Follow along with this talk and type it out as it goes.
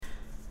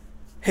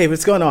Hey,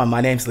 what's going on?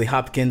 My name's Lee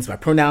Hopkins. My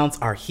pronouns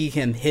are he,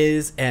 him,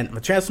 his, and I'm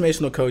a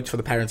transformational coach for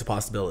the Patterns of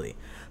Possibility.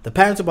 The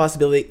Patterns of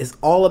Possibility is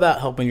all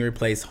about helping you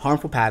replace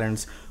harmful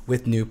patterns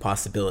with new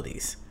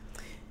possibilities.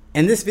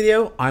 In this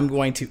video, I'm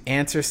going to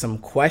answer some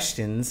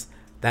questions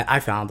that I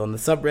found on the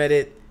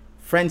subreddit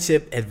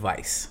Friendship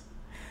Advice.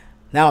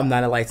 Now, I'm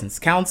not a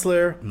licensed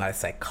counselor, I'm not a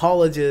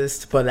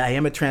psychologist, but I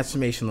am a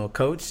transformational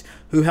coach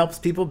who helps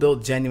people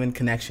build genuine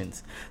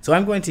connections. So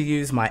I'm going to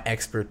use my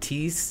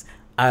expertise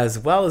as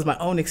well as my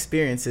own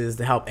experiences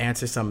to help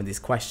answer some of these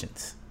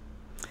questions.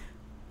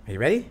 Are you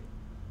ready?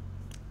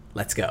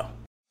 Let's go.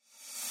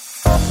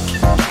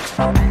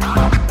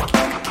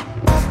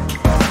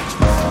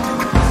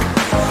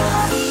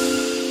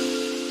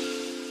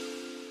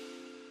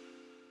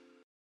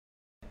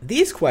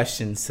 These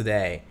questions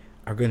today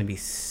are going to be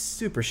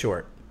super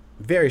short,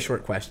 very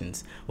short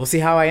questions. We'll see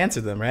how I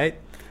answer them, right?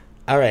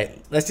 All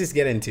right, let's just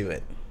get into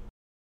it.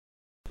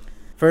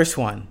 First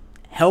one,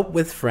 help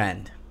with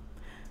friend.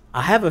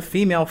 I have a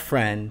female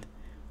friend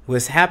who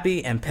is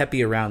happy and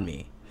peppy around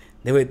me.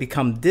 They would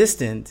become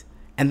distant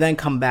and then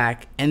come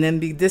back and then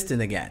be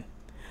distant again.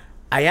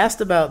 I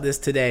asked about this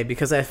today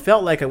because I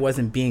felt like I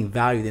wasn't being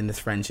valued in this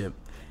friendship.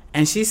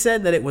 And she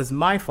said that it was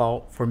my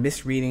fault for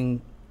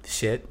misreading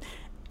shit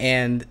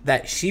and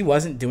that she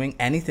wasn't doing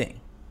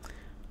anything.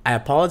 I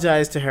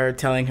apologized to her,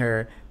 telling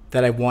her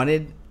that I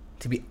wanted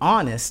to be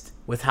honest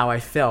with how I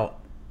felt,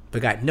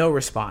 but got no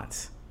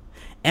response.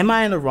 Am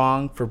I in the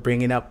wrong for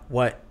bringing up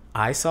what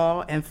I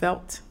saw and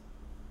felt?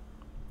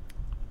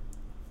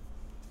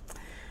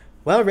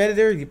 Well,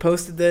 Redditor, you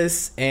posted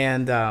this,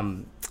 and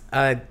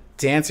to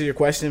answer your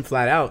question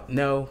flat out,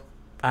 no.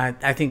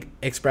 I think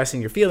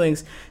expressing your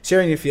feelings,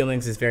 sharing your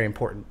feelings is very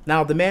important.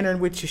 Now, the manner in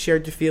which you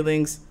shared your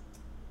feelings,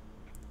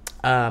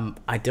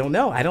 I don't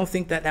know. I don't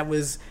think that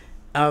was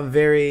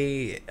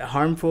very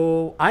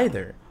harmful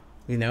either.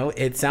 You know,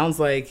 it sounds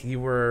like you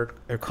were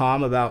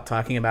calm about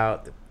talking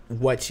about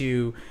what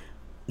you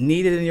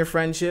needed in your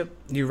friendship.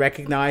 You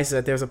recognize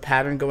that there's a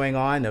pattern going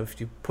on of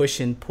you push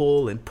and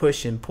pull and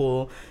push and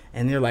pull,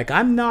 and you're like,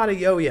 I'm not a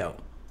yo-yo,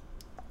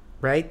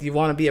 right? You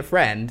want to be a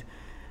friend,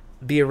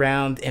 be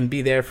around and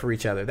be there for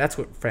each other. That's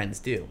what friends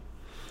do.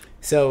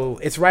 So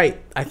it's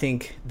right, I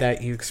think,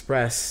 that you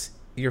express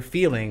your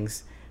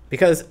feelings,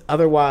 because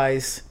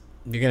otherwise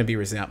you're going to be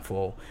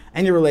resentful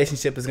and your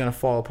relationship is going to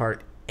fall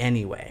apart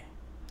anyway.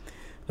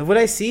 But what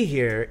I see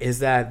here is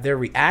that their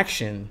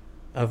reaction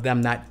of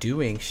them not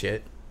doing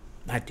shit,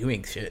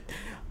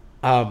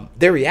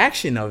 their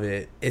reaction of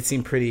it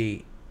seemed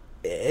pretty,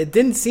 it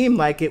didn't seem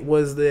like it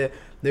was the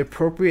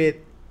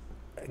appropriate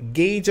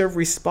gauge of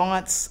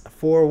response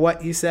for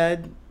what you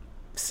said.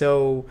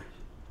 So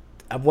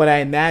what I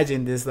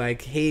imagined is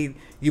like, hey,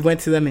 you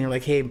went to them and you're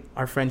like, hey,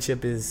 our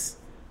friendship is,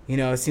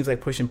 it seems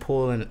like push and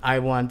pull, and I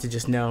want to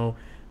just know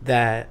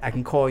that I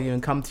can call you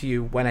and come to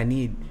you when I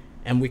need,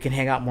 and we can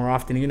hang out more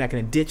often. You're not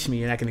going to ditch me.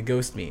 You're not going to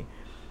ghost me.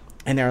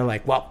 And they're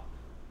like, well,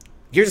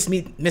 you're just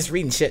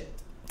misreading shit.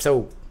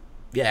 So,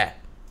 yeah.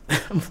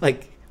 I'm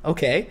like,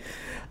 okay.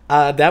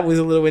 That was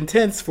a little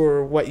intense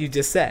for what you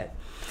just said.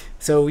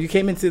 So you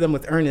came into them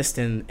with earnest,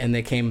 and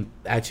they came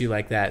at you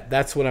like that.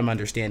 That's what I'm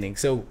understanding.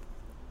 So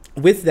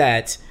with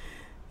that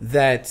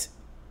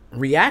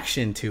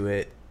reaction to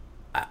it,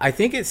 I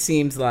think it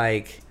seems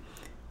like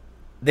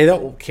they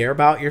don't care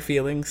about your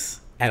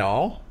feelings at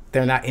all.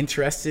 They're not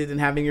interested in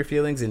having your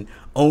feelings and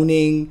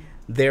owning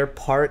their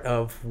part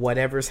of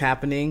whatever's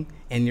happening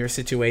in your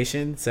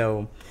situation.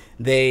 So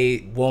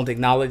they won't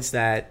acknowledge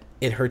that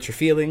it hurts your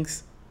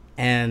feelings,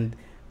 and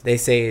they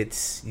say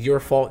it's your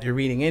fault, you're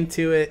reading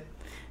into it.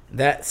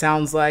 That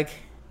sounds like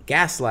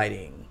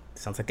gaslighting.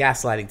 Sounds like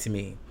gaslighting to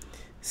me.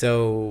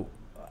 So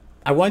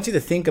I want you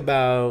to think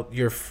about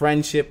your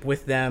friendship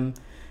with them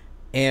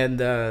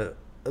and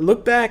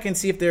look back and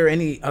see if there are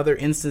any other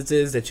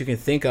instances that you can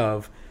think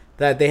of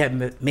that they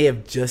may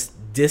have just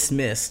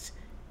dismissed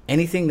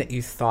anything that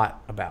you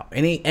thought about,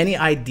 any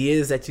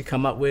ideas that you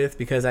come up with,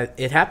 because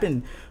it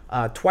happened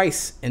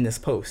twice in this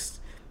post.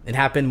 It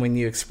happened when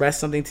you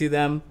expressed something to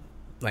them,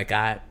 like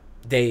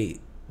they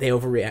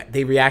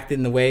reacted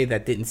in a way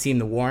that didn't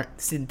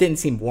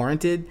seem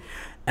warranted,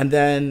 and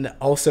then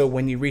also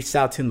when you reached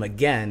out to them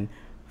again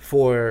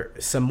for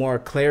some more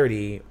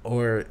clarity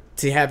or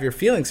to have your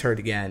feelings heard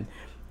again,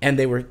 and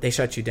they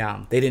shut you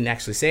down. They didn't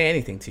actually say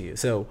anything to you.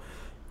 So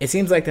it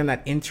seems like they're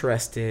not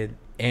interested,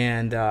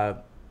 and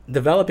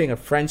developing a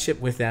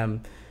friendship with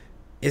them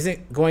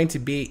isn't going to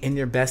be in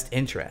your best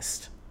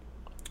interest.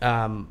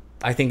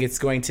 I think it's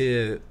going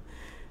to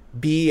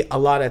be a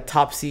lot of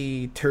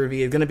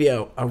topsy-turvy. It's going to be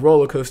a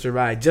roller coaster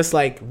ride, just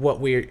like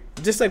what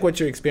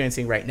you're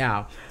experiencing right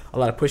now. A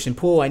lot of push and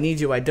pull. I need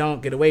you. I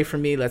don't. Get away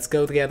from me. Let's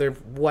go together.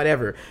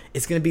 Whatever.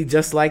 It's going to be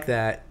just like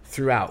that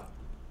throughout.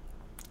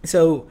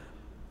 So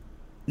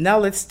now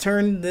let's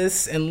turn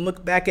this and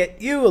look back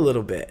at you a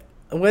little bit.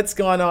 What's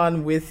going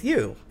on with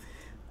you?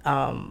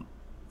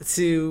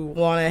 To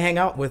want to hang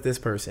out with this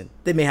person.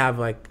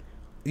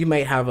 You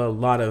might have a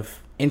lot of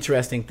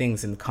interesting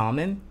things in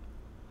common.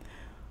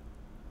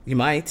 You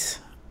might.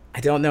 I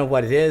don't know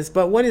what it is,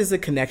 but what is the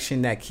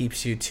connection that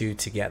keeps you two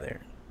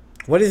together?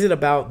 What is it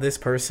about this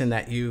person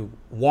that you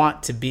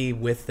want to be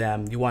with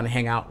them? You want to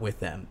hang out with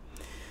them?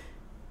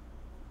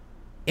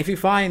 If you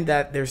find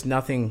that there's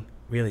nothing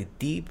really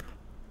deep,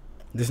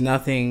 there's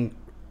nothing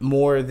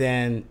more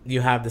than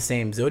you have the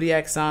same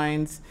zodiac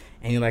signs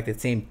and you like the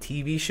same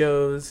TV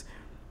shows,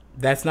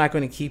 that's not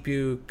going to keep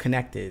you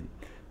connected.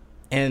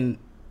 And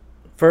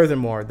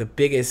furthermore, the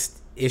biggest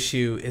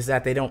issue is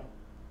that they don't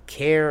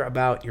care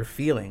about your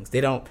feelings.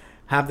 They don't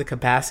have the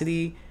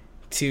capacity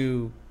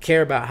to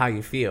care about how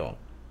you feel.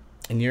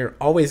 And you're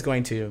always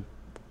going to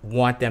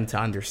want them to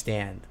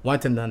understand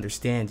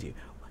you.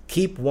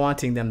 Keep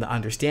wanting them to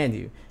understand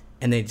you,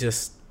 and they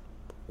just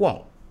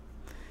won't.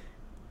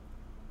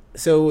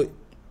 So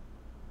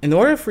in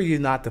order for you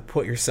not to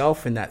put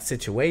yourself in that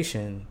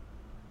situation,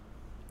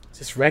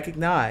 just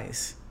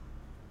recognize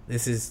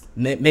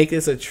make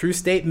this a true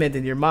statement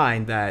in your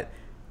mind that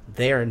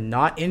they are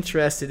not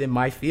interested in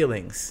my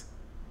feelings.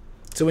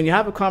 So when you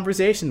have a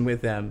conversation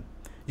with them,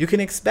 you can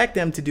expect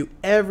them to do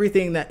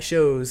everything that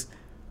shows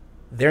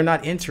they're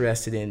not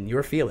interested in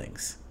your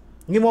feelings.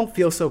 You won't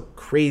feel so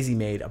crazy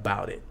made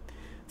about it.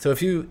 So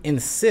if you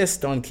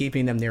insist on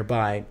keeping them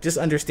nearby, just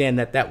understand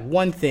that that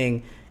one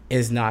thing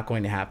is not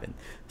going to happen.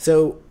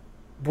 So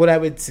what I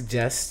would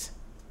suggest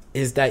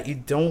is that you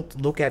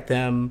don't look at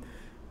them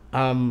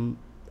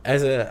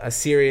as a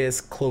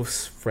serious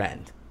close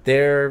friend.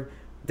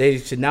 They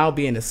should now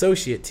be an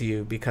associate to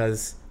you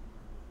because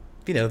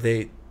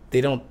they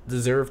don't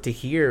deserve to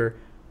hear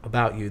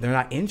about you. They're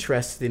not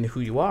interested in who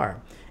you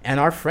are. And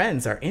our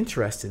friends are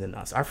interested in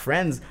us. Our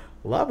friends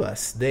love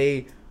us.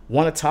 They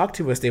want to talk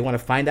to us. They want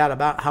to find out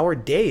about how our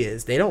day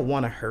is. They don't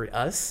want to hurt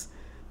us.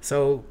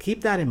 So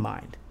keep that in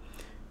mind.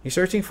 You're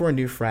searching for a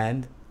new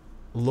friend.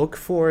 Look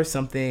for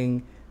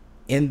something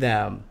in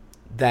them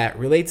that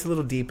relates a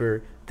little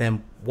deeper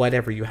than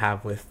whatever you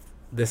have with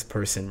this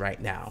person right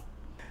now.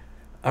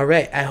 All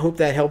right. I hope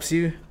that helps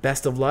you.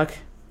 Best of luck.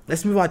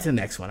 Let's move on to the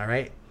next one. All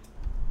right.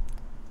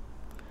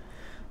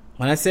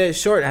 When I said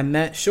short, I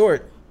meant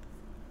short.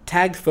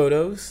 Tagged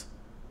photos.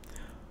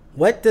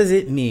 What does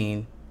it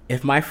mean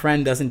if my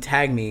friend doesn't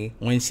tag me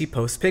when she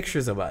posts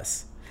pictures of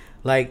us?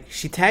 Like,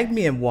 she tagged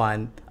me in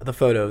one of the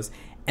photos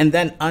and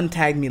then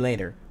untagged me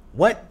later.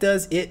 What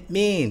does it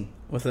mean?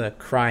 With a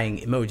crying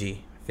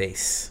emoji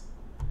face.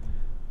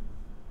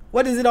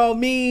 What does it all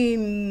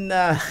mean?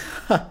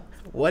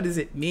 What does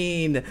it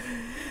mean?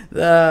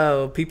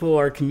 People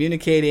are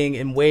communicating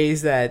in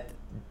ways that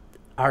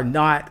are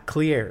not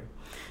clear.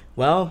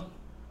 Well,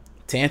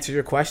 to answer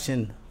your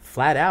question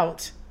flat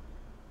out,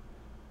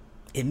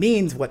 it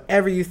means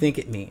whatever you think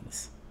it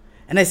means.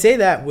 And I say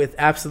that with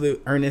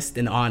absolute earnest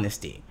and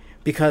honesty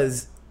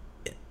because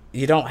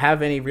you don't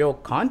have any real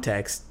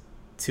context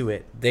to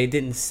it. They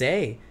didn't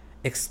say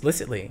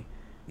explicitly.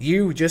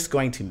 You're just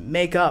going to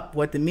make up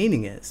what the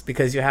meaning is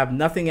because you have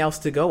nothing else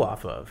to go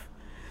off of.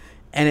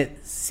 And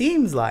it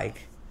seems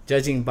like,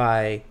 judging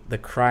by the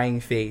crying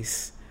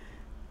face,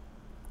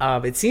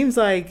 it seems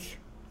like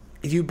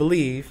you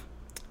believe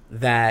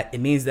that it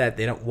means that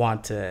they don't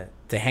want to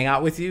hang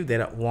out with you. They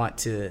don't want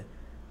to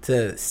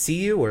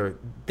see you, or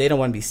they don't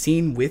want to be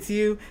seen with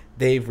you.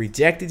 They've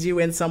rejected you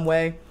in some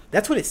way.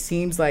 That's what it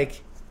seems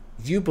like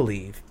you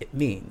believe it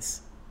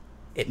means.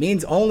 It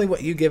means only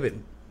what you give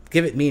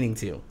it meaning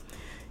to.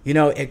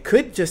 It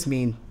could just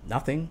mean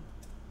nothing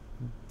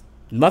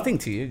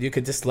to you. You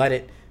could just let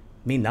it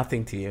mean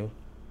nothing to you.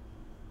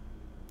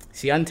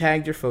 She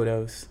untagged your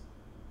photos.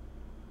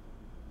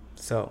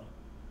 So,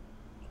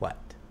 what?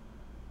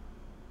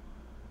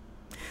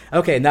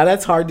 Okay, now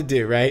that's hard to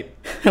do, right?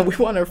 We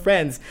want our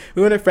friends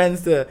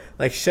to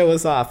show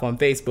us off on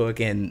Facebook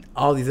and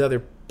all these other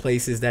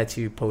places that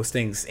you post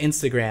things,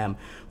 Instagram.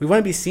 We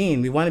want to be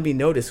seen. We want to be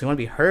noticed. We want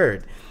to be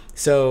heard.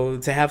 So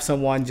to have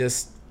someone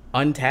just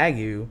untag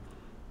you,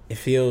 it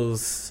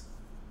feels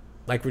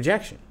like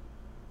rejection.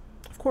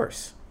 Of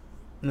course.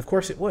 And of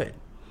course it would.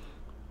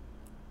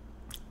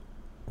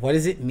 What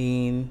does it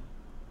mean?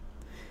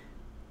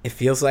 It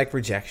feels like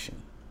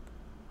rejection.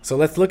 So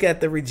let's look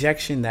at the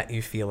rejection that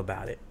you feel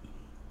about it.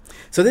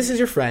 So this is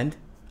your friend.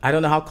 I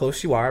don't know how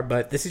close you are,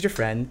 but this is your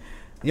friend.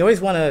 You always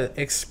want to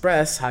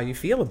express how you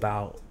feel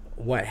about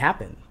what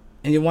happened.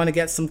 And you want to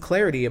get some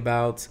clarity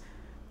about,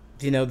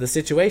 the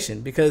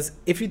situation. Because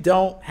if you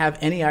don't have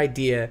any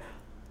idea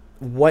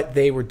what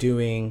they were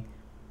doing,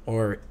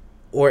 or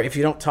if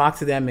you don't talk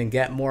to them and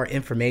get more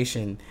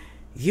information,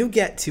 you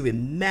get to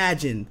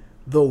imagine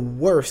the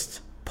worst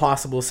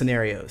possible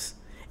scenarios.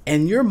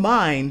 And your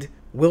mind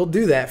will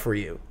do that for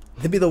you.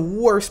 It'll be the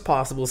worst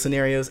possible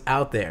scenarios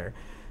out there.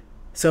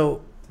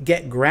 So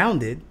get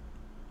grounded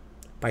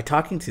by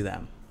talking to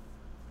them.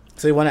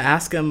 So you want to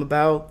ask them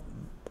about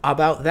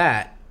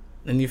that.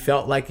 And you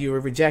felt like you were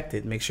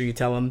rejected. Make sure you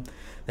tell them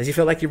that you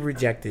felt like you were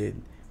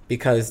rejected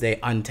because they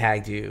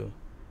untagged you.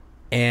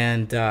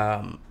 And,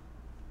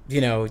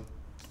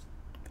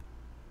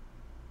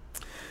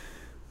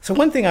 so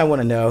one thing I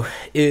want to know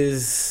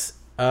is,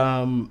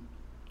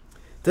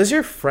 does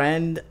your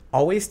friend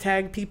always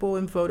tag people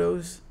in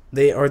photos?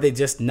 They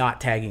just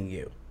not tagging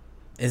you?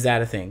 Is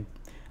that a thing?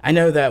 I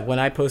know that when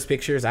I post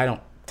pictures, I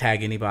don't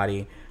tag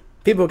anybody.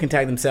 People can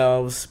tag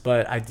themselves,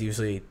 but I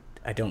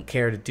don't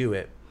care to do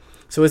it.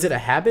 So is it a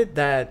habit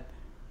that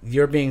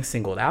you're being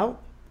singled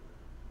out?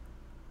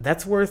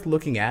 That's worth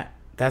looking at.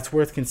 That's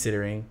worth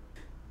considering.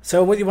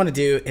 So what you want to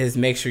do is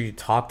make sure you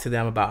talk to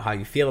them about how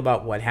you feel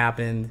about what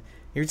happened.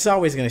 You're just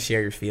always going to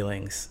share your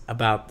feelings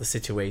about the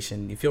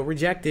situation. You feel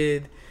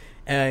rejected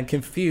and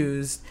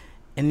confused,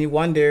 and you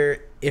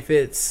wonder if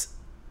it's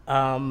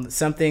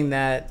something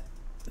that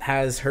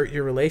has hurt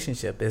your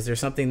relationship. Is there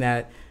something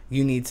that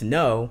you need to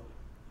know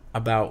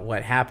about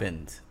what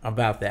happened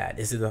about that?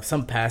 Is it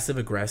some passive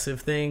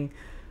aggressive thing?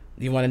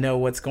 You want to know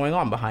what's going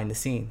on behind the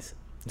scenes.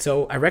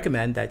 So I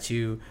recommend that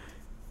you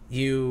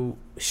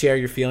share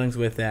your feelings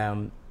with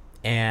them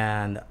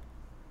and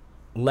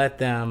let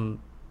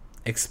them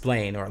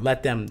explain, or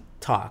let them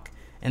talk,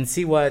 and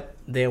see what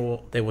they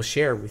will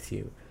share with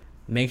you.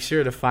 Make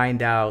sure to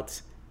find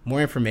out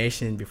more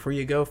information before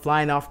you go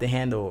flying off the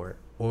handle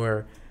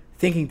or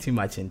thinking too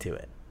much into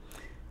it.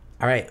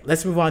 All right,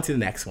 let's move on to the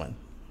next one.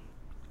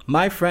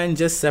 My friend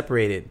just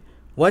separated.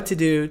 What to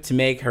do to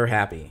make her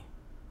happy?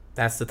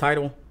 That's the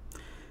title.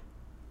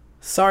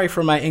 Sorry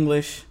for my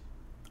English.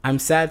 I'm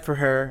sad for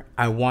her.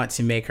 I want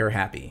to make her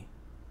happy.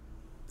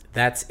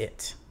 That's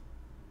it.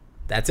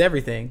 That's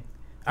everything.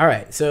 All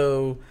right,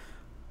 so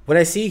what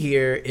I see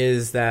here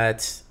is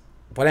that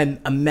what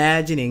I'm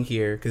imagining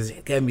here, because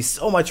it gave me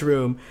so much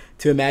room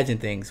to imagine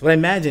things. What I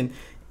imagine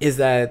is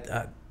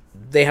that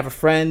they have a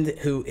friend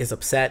who is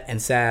upset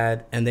and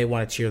sad, and they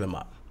want to cheer them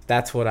up.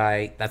 That's what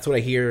I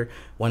hear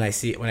when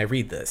I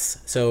read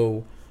this.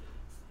 So,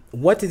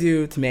 what to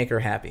do to make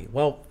her happy?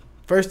 Well,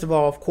 first of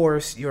all, of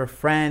course, you're a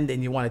friend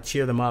and you want to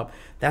cheer them up.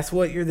 That's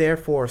what you're there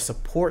for,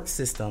 support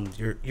systems.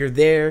 You're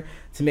there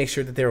to make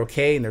sure that they're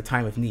okay in their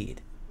time of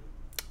need.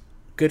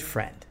 Good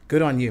friend.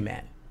 Good on you,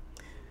 man.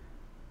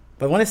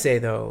 But I want to say,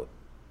 though,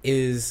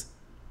 is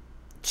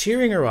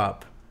cheering her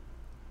up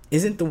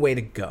isn't the way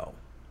to go.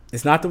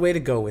 It's not the way to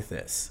go with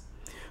this.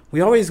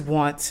 You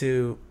want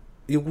to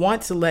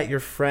let your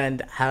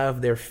friend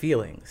have their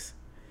feelings.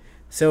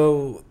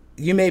 So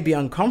you may be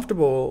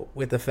uncomfortable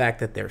with the fact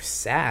that they're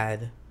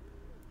sad,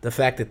 the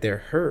fact that they're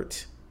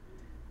hurt.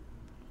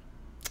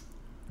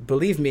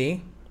 Believe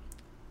me,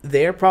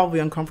 they're probably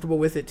uncomfortable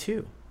with it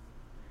too.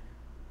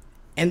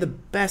 And the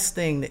best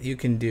thing that you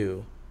can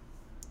do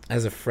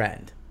as a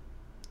friend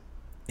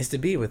is to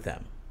be with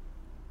them.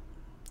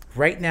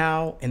 Right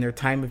now, in their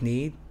time of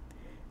need,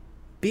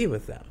 be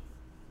with them.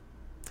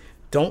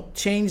 Don't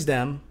change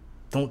them.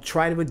 Don't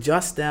try to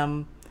adjust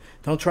them.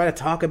 Don't try to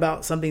talk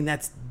about something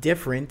that's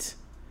different.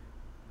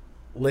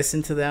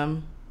 Listen to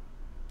them.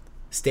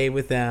 Stay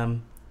with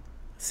them.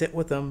 Sit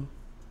with them.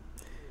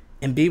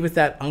 And be with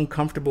that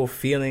uncomfortable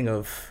feeling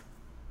of,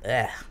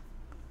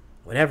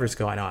 whatever's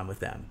going on with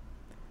them.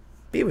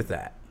 Be with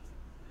that.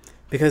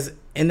 Because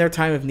in their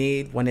time of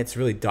need, when it's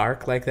really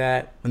dark like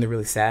that, when they're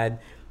really sad,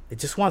 they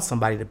just want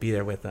somebody to be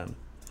there with them.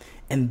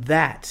 And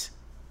that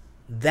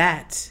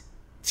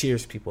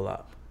cheers people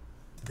up.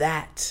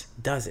 That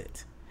does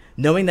it.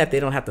 Knowing that they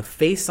don't have to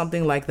face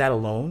something like that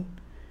alone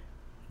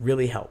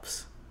really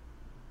helps.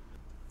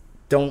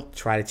 Don't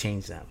try to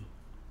change them.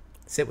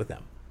 Sit with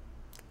them.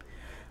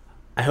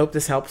 I hope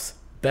this helps.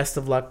 Best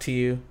of luck to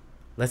you.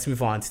 Let's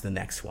move on to the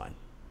next one.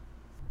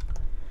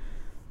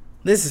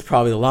 This is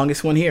probably the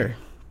longest one here.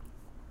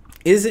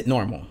 Is it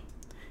normal?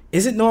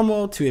 Is it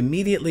normal to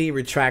immediately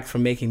retract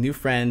from making new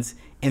friends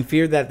in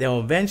fear that they'll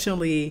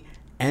eventually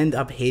end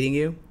up hating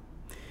you?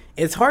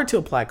 It's hard to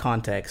apply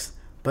context,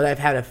 but I've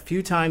had a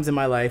few times in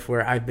my life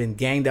where I've been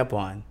ganged up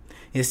on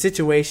in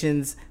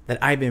situations that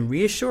I've been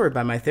reassured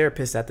by my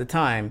therapist at the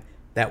time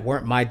that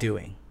weren't my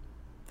doing.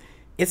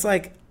 It's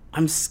like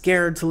I'm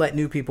scared to let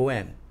new people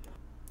in.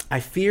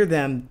 I fear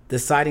them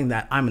deciding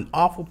that I'm an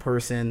awful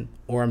person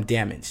or I'm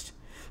damaged.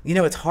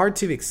 It's hard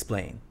to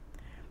explain.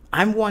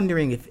 I'm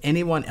wondering if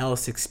anyone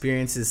else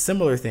experiences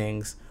similar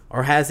things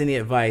or has any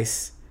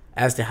advice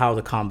as to how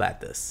to combat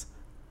this.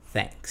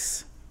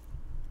 Thanks.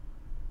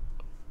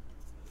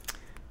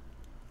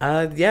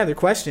 The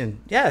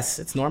question. Yes,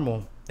 it's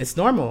normal. It's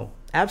normal.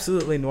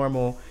 Absolutely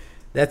normal.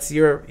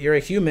 You're a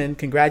human.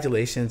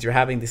 Congratulations. You're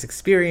having this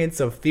experience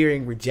of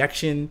fearing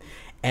rejection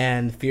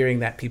and fearing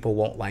that people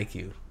won't like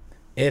you.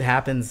 It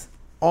happens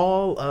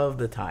all of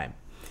the time.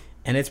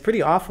 And it's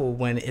pretty awful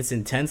when it's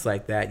intense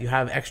like that. You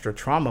have extra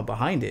trauma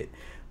behind it.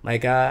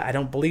 Like, I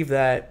don't believe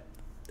that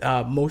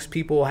most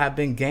people have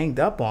been ganged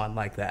up on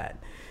like that.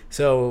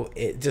 So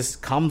it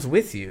just comes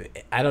with you.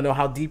 I don't know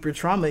how deep your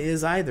trauma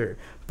is either.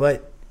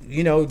 But,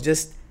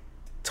 just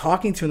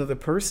talking to another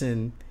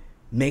person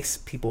makes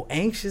people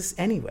anxious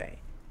anyway.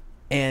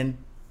 And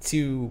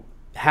to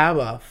have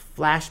a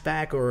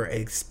flashback or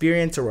an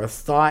experience or a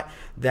thought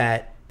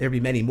that there'd be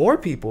many more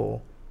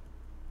people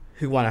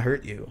who want to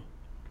hurt you,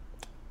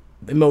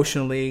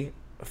 emotionally,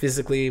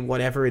 physically,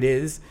 whatever it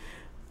is,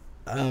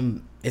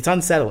 it's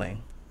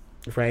unsettling,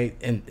 right?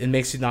 And it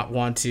makes you not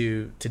want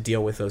to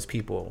deal with those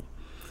people.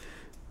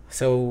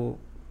 So,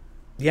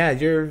 yeah,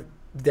 you're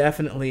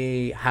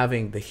definitely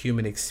having the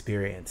human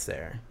experience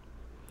there.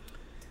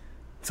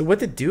 So what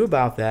to do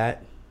about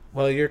that?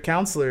 Well, your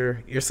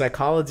counselor, your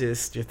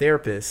psychologist, your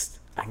therapist,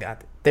 I got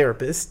the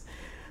therapist,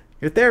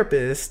 your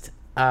therapist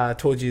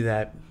told you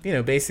that,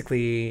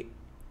 basically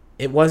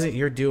it wasn't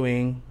your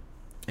doing,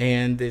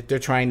 and they're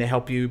trying to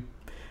help you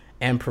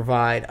and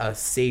provide a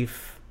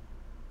safe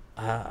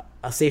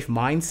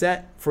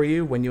mindset for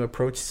you when you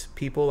approach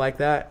people like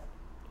that.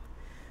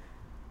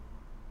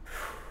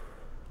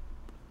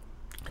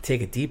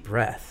 Take a deep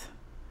breath,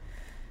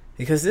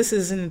 because this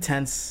is an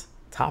intense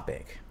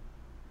topic.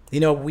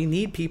 We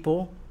need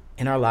people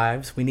in our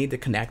lives. We need to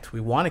connect. We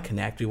want to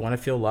connect. We want to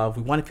feel love.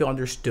 We want to feel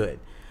understood.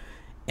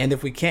 And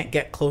if we can't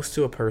get close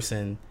to a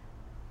person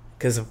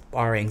because of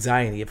our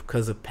anxiety,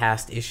 because of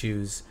past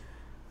issues,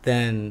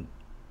 then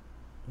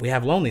we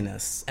have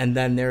loneliness. And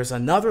then there's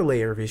another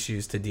layer of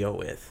issues to deal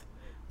with.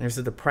 There's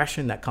the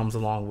depression that comes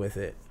along with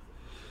it.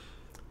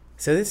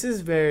 So this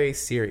is very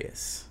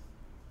serious,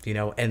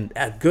 and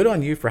good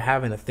on you for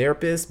having a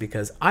therapist,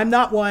 because I'm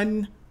not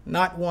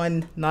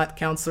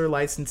counselor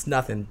licensed,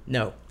 nothing.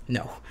 No.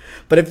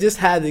 But I've just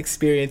had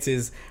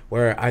experiences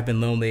where I've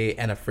been lonely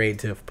and afraid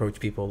to approach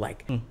people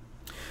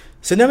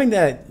So knowing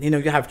that,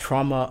 you have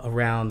trauma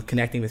around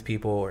connecting with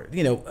people, or,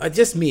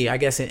 just me, I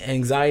guess,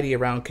 anxiety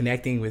around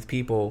connecting with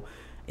people,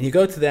 and you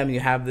go to them and you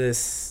have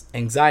this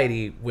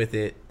anxiety with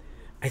it,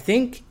 I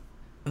think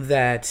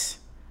that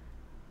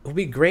it would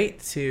be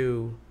great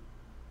to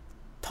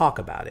talk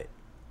about it.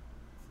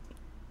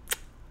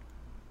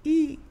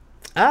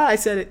 I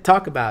said it.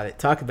 Talk about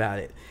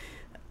it.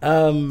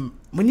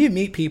 When you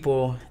meet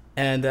people,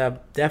 and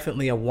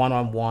definitely a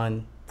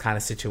one-on-one kind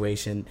of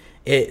situation,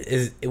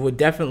 it would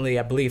definitely,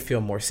 I believe,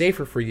 feel more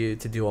safer for you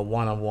to do a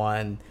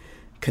one-on-one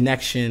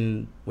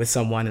connection with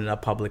someone in a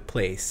public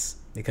place,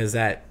 because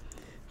that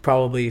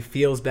probably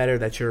feels better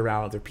that you're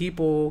around other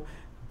people,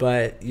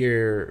 but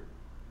you're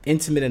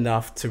intimate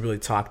enough to really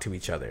talk to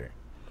each other.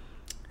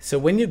 So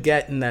when you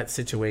get in that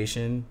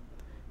situation,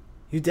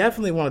 you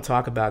definitely want to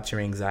talk about your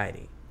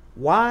anxiety.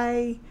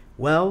 Why?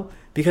 Well,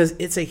 because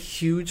it's a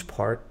huge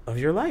part of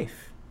your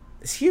life.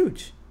 It's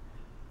huge.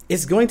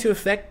 It's going to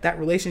affect that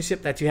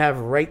relationship that you have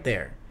right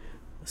there.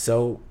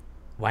 So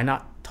why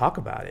not talk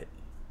about it?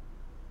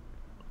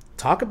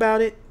 Talk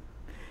about it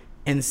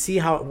and see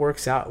how it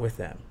works out with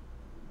them.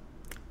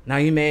 Now,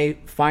 you may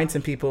find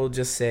some people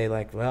just say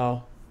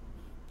well,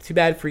 too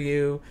bad for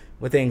you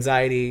with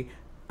anxiety.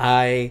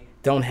 I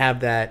don't have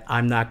that.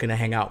 I'm not going to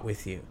hang out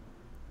with you.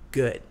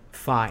 Good.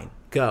 Fine.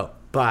 Go.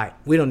 Bye.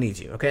 We don't need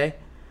you. Okay?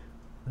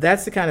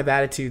 That's the kind of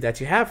attitude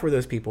that you have for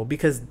those people,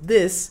 because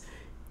this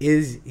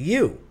is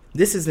you.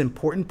 This is an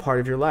important part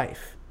of your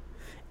life.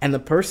 And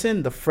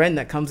the friend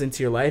that comes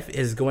into your life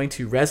is going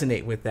to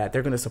resonate with that.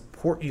 They're going to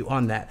support you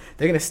on that.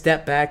 They're going to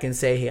step back and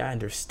say, hey, I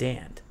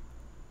understand.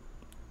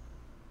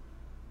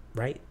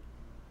 Right?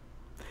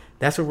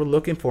 That's what we're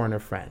looking for in our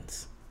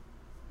friends.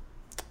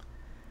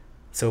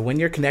 So when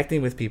you're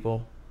connecting with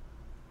people,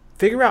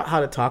 figure out how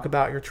to talk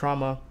about your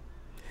trauma,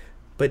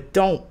 but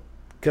don't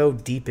go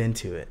deep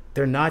into it.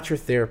 They're not your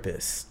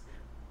therapist.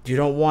 You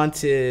don't want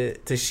to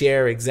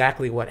share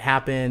exactly what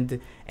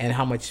happened and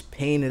how much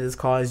pain it has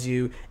caused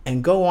you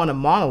and go on a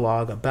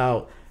monologue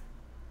about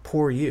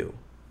poor you.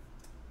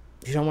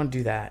 You don't want to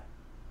do that.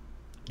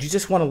 You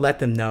just want to let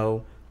them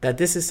know that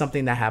this is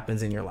something that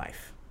happens in your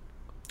life,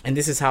 and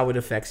this is how it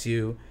affects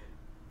you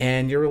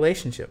and your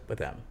relationship with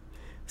them.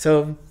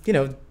 So,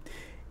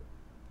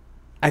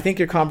 I think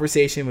your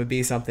conversation would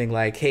be something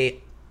like,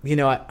 hey,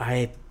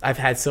 I've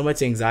had so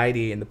much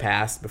anxiety in the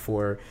past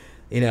before,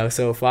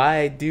 so if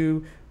I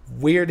do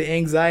weird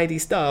anxiety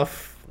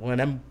stuff when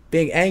I'm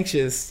being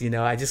anxious,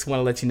 I just want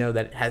to let you know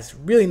that it has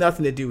really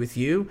nothing to do with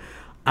you.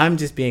 I'm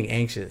just being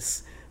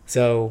anxious.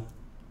 So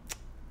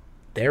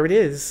there it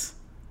is.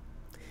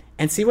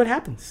 And see what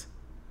happens.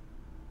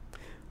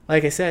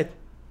 Like I said,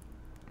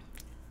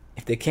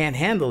 if they can't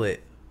handle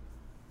it,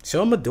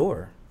 show them a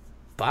door.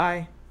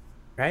 Bye.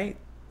 Right?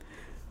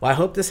 Well, I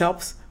hope this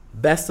helps.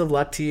 Best of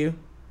luck to you.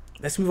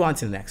 Let's move on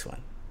to the next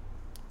one.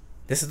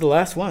 This is the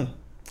last one.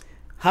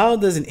 How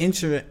does an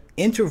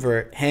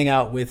introvert hang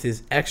out with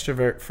his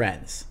extrovert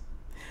friends?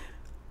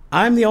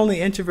 I'm the only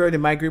introvert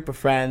in my group of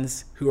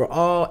friends who are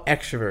all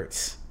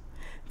extroverts.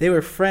 They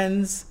were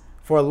friends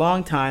for a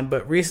long time,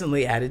 but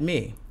recently added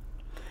me.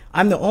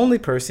 I'm the only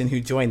person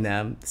who joined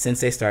them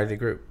since they started the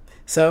group.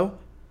 So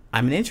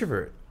I'm an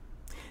introvert.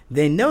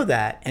 They know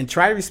that and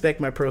try to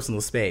respect my personal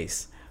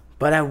space,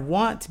 but I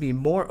want to be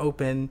more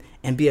open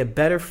and be a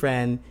better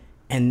friend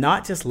and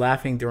not just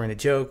laughing during a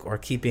joke or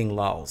keeping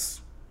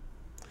lulls.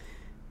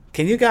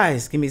 Can you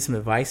guys give me some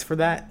advice for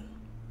that?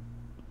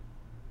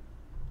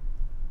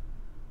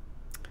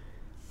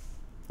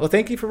 Well,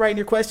 thank you for writing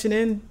your question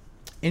in,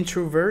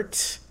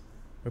 introvert.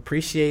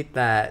 Appreciate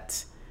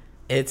that.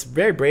 It's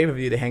very brave of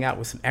you to hang out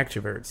with some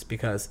extroverts,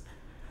 because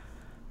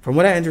from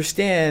what I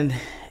understand,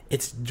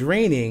 it's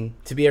draining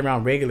to be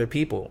around regular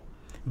people.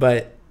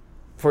 But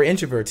for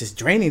introverts, it's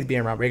draining to be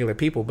around regular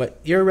people,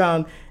 but you're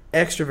around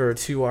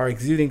extroverts who are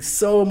exuding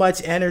so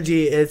much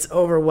energy, it's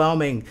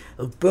overwhelming.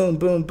 Boom,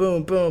 boom,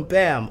 boom, boom,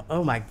 bam.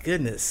 Oh my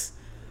goodness.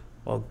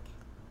 Well,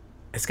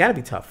 it's got to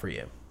be tough for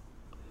you.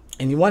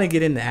 And you want to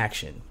get into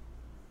action.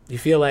 You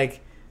feel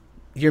like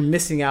you're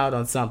missing out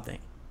on something.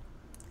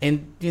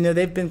 And,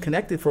 they've been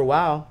connected for a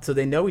while, so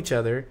they know each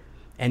other,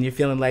 and you're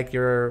feeling like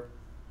you're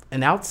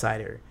an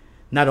outsider.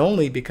 Not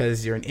only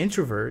because you're an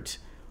introvert,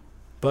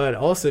 but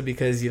also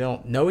because you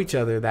don't know each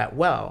other that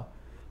well.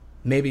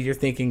 Maybe you're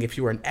thinking if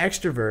you were an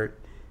extrovert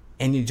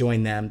and you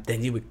join them,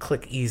 then you would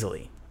click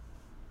easily.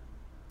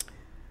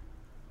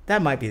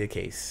 That might be the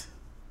case.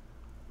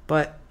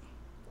 But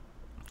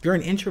you're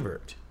an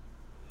introvert.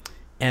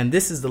 And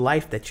this is the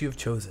life that you've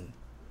chosen.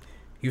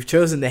 You've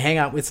chosen to hang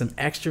out with some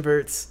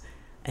extroverts,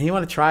 and you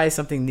want to try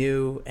something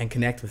new and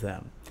connect with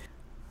them.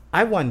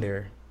 I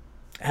wonder,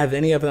 have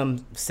any of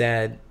them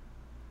said,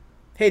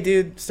 "Hey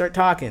dude, start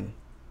talking.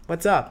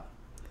 What's up?"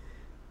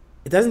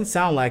 It doesn't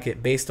sound like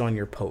it based on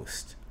your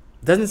post.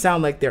 It doesn't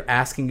sound like they're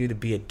asking you to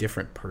be a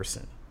different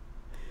person.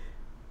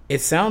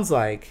 It sounds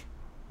like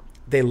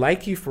they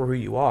like you for who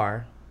you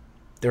are.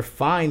 They're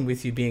fine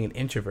with you being an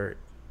introvert.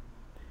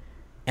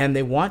 And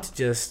they want to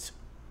just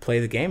play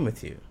the game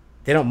with you.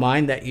 They don't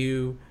mind that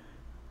you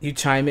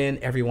chime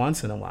in every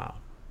once in a while.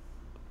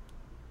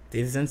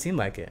 It doesn't seem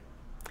like it.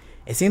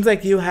 It seems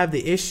like you have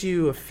the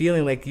issue of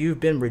feeling like you've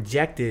been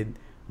rejected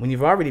when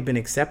you've already been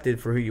accepted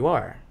for who you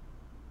are.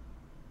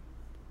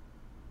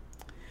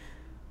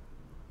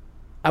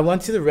 I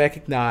want you to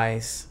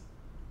recognize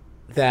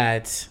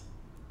that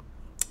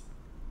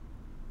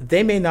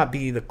they may not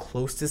be the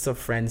closest of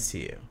friends to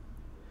you.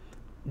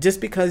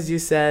 Just because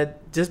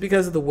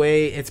of the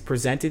way it's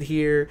presented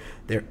here,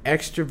 they're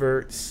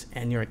extroverts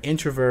and you're an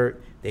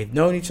introvert. They've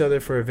known each other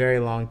for a very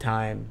long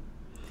time.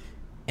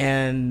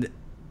 And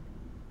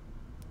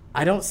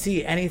I don't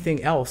see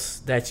anything else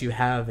that you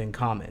have in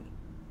common.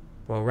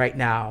 Well, right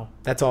now,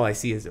 that's all I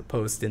see is a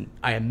post, and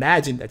I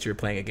imagine that you're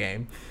playing a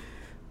game.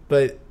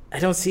 But I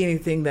don't see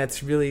anything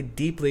that's really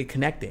deeply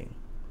connecting.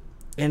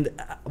 And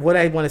what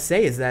I want to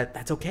say is that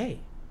that's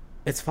okay.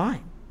 It's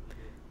fine.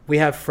 We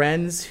have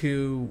friends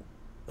who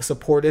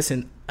support us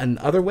in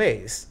other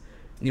ways.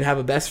 You have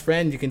a best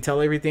friend you can tell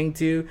everything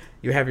to.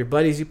 You have your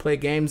buddies you play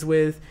games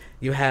with.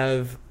 You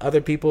have other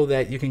people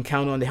that you can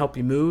count on to help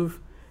you move.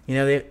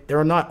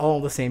 They're not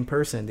all the same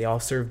person. They all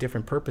serve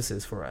different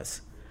purposes for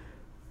us.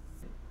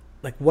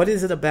 Like, what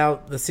is it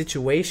about the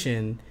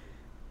situation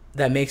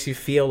that makes you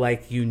feel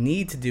like you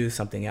need to do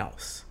something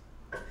else?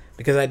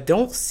 Because I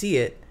don't see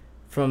it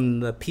from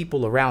the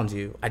people around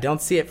you. I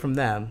don't see it from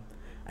them.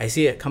 I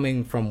see it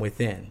coming from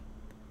within.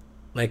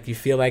 Like you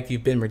feel like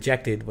you've been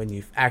rejected when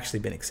you've actually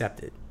been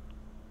accepted.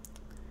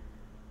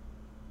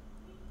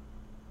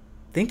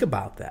 Think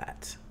about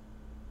that.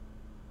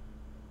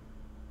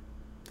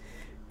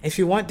 If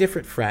you want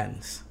different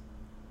friends,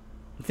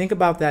 think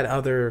about that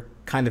other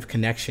kind of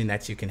connection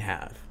that you can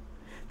have.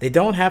 They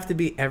don't have to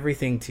be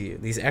everything to you.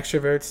 These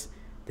extroverts,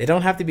 they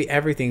don't have to be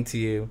everything to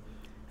you.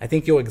 I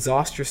think you'll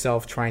exhaust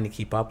yourself trying to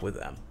keep up with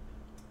them.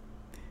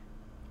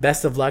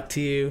 Best of luck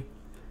to you.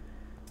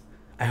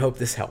 I hope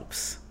this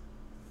helps.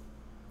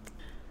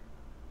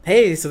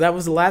 Hey, so that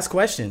was the last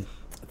question.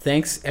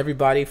 Thanks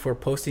everybody for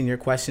posting your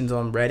questions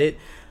on Reddit.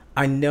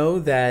 I know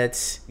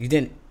that you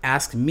didn't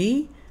ask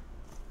me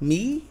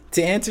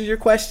to answer your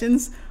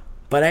questions,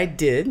 but I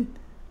did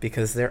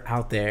because they're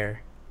out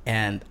there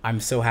and I'm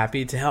so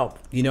happy to help.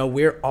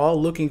 We're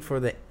all looking for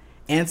the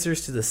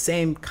answers to the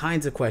same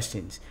kinds of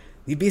questions.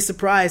 You'd be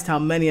surprised how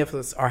many of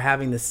us are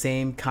having the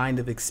same kind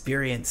of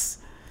experience.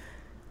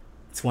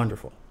 It's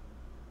wonderful.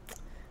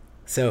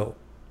 So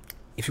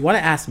if you want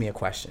to ask me a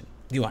question,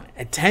 you want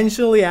to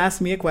intentionally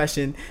ask me a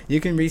question, you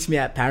can reach me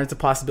at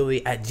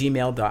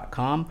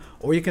parentsofpossibility@gmail.com,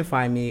 or you can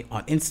find me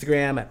on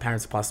Instagram at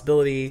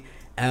parentsofpossibility.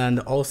 And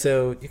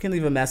also you can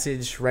leave a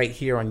message right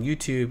here on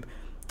YouTube.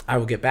 I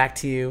will get back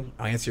to you.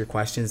 I'll answer your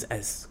questions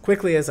as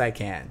quickly as I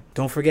can.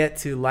 Don't forget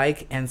to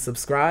like and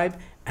subscribe,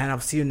 and I'll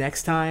see you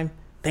next time.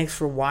 Thanks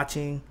for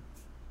watching.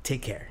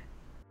 Take care.